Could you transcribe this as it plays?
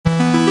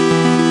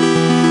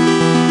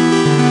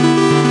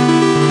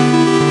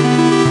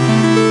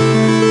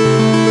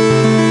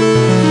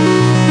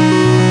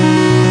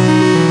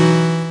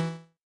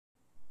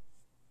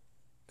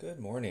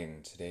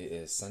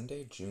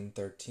Sunday, June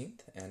 13th,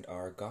 and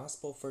our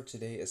gospel for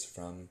today is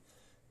from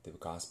the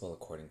Gospel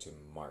according to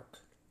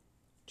Mark.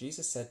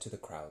 Jesus said to the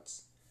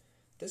crowds,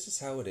 "This is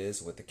how it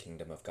is with the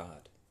kingdom of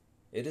God.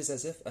 It is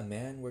as if a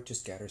man were to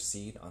scatter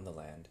seed on the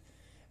land,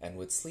 and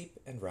would sleep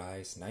and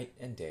rise night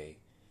and day,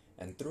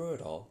 and through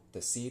it all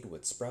the seed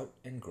would sprout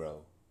and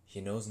grow,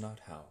 he knows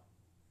not how.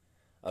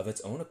 Of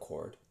its own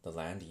accord the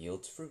land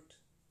yields fruit,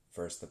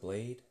 first the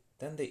blade,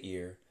 then the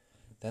ear,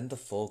 then the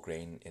full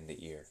grain in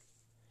the ear.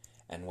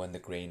 And when the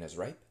grain is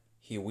ripe,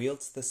 he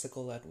wields the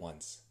sickle at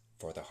once,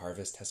 for the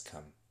harvest has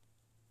come."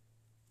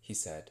 He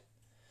said,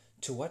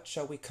 "To what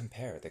shall we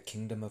compare the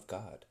kingdom of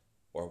God?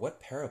 Or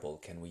what parable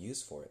can we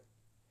use for it?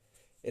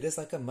 It is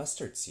like a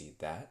mustard seed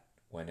that,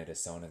 when it is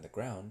sown in the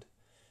ground,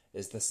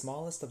 is the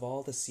smallest of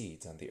all the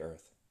seeds on the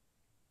earth.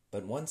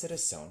 But once it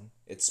is sown,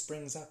 it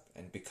springs up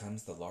and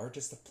becomes the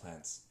largest of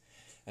plants,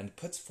 and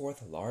puts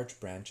forth large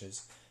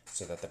branches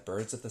so that the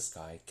birds of the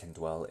sky can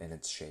dwell in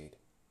its shade."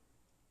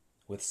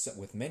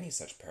 With many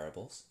such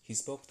parables, he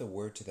spoke the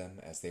word to them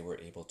as they were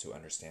able to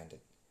understand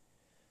it.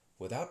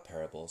 Without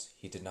parables,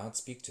 he did not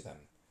speak to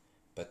them,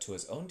 but to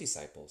his own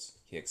disciples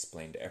he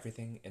explained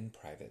everything in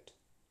private.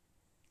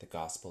 The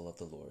Gospel of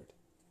the Lord.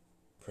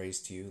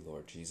 Praise to you,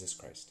 Lord Jesus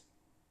Christ.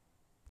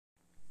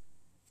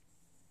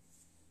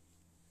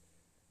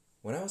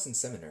 When I was in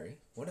seminary,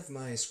 one of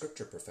my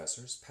scripture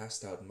professors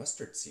passed out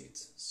mustard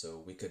seeds so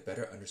we could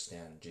better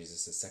understand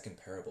Jesus' second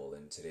parable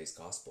in today's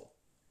Gospel.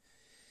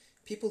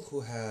 People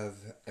who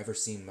have ever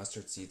seen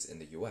mustard seeds in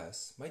the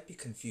US might be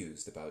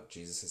confused about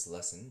Jesus'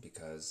 lesson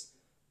because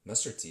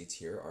mustard seeds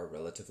here are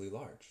relatively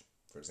large.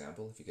 For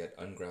example, if you get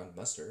unground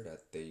mustard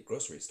at the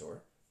grocery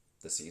store,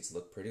 the seeds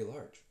look pretty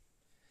large.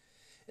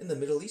 In the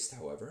Middle East,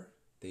 however,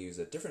 they use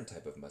a different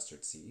type of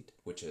mustard seed,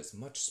 which is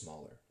much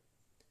smaller.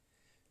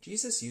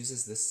 Jesus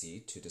uses this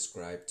seed to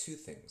describe two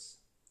things: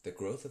 the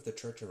growth of the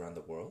church around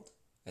the world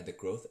and the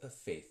growth of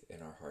faith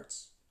in our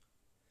hearts.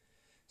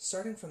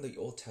 Starting from the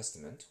Old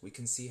Testament, we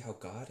can see how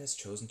God has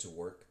chosen to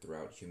work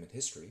throughout human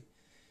history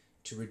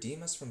to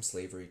redeem us from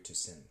slavery to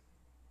sin.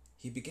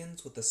 He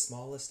begins with the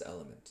smallest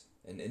element,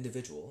 an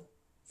individual,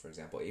 for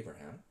example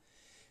Abraham,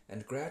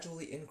 and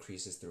gradually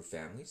increases through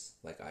families,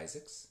 like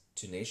Isaac's,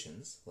 to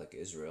nations, like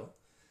Israel,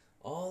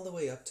 all the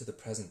way up to the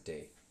present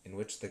day, in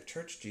which the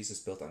church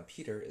Jesus built on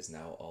Peter is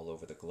now all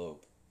over the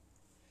globe.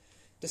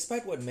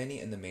 Despite what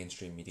many in the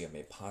mainstream media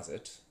may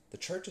posit, the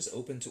church is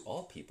open to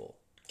all people,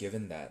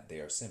 given that they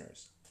are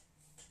sinners.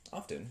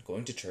 Often,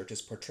 going to church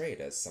is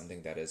portrayed as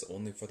something that is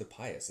only for the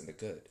pious and the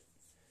good.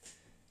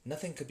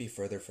 Nothing could be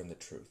further from the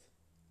truth.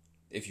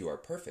 If you are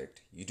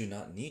perfect, you do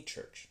not need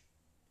church.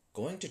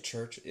 Going to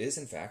church is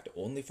in fact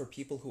only for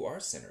people who are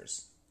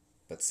sinners,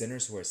 but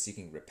sinners who are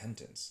seeking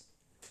repentance.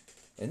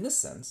 In this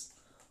sense,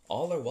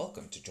 all are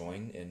welcome to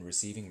join in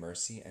receiving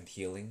mercy and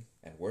healing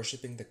and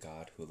worshiping the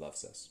God who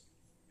loves us.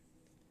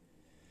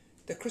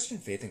 The Christian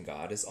faith in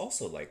God is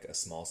also like a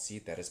small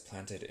seed that is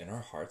planted in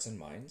our hearts and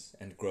minds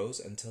and grows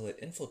until it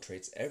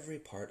infiltrates every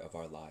part of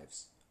our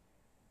lives.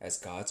 As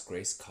God's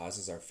grace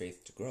causes our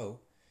faith to grow,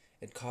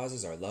 it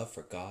causes our love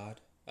for God,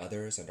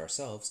 others, and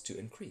ourselves to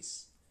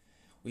increase.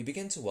 We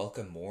begin to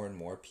welcome more and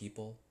more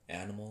people,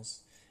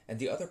 animals, and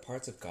the other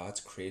parts of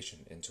God's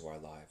creation into our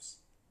lives.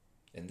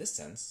 In this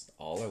sense,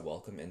 all are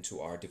welcome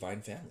into our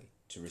divine family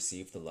to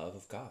receive the love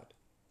of God.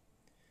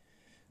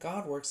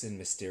 God works in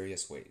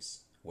mysterious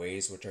ways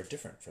which are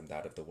different from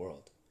that of the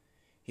world.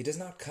 He does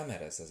not come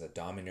at us as a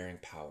domineering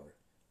power,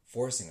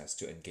 forcing us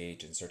to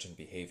engage in certain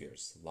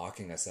behaviors,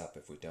 locking us up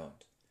if we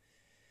don't.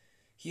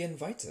 He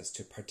invites us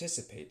to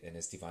participate in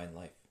his divine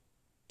life,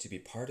 to be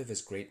part of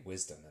his great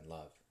wisdom and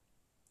love.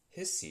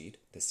 His seed,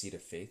 the seed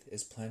of faith,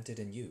 is planted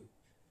in you.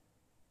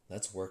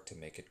 Let's work to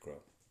make it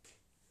grow.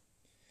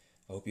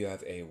 I hope you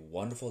have a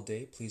wonderful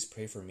day. Please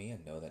pray for me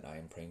and know that I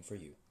am praying for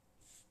you.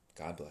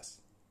 God bless.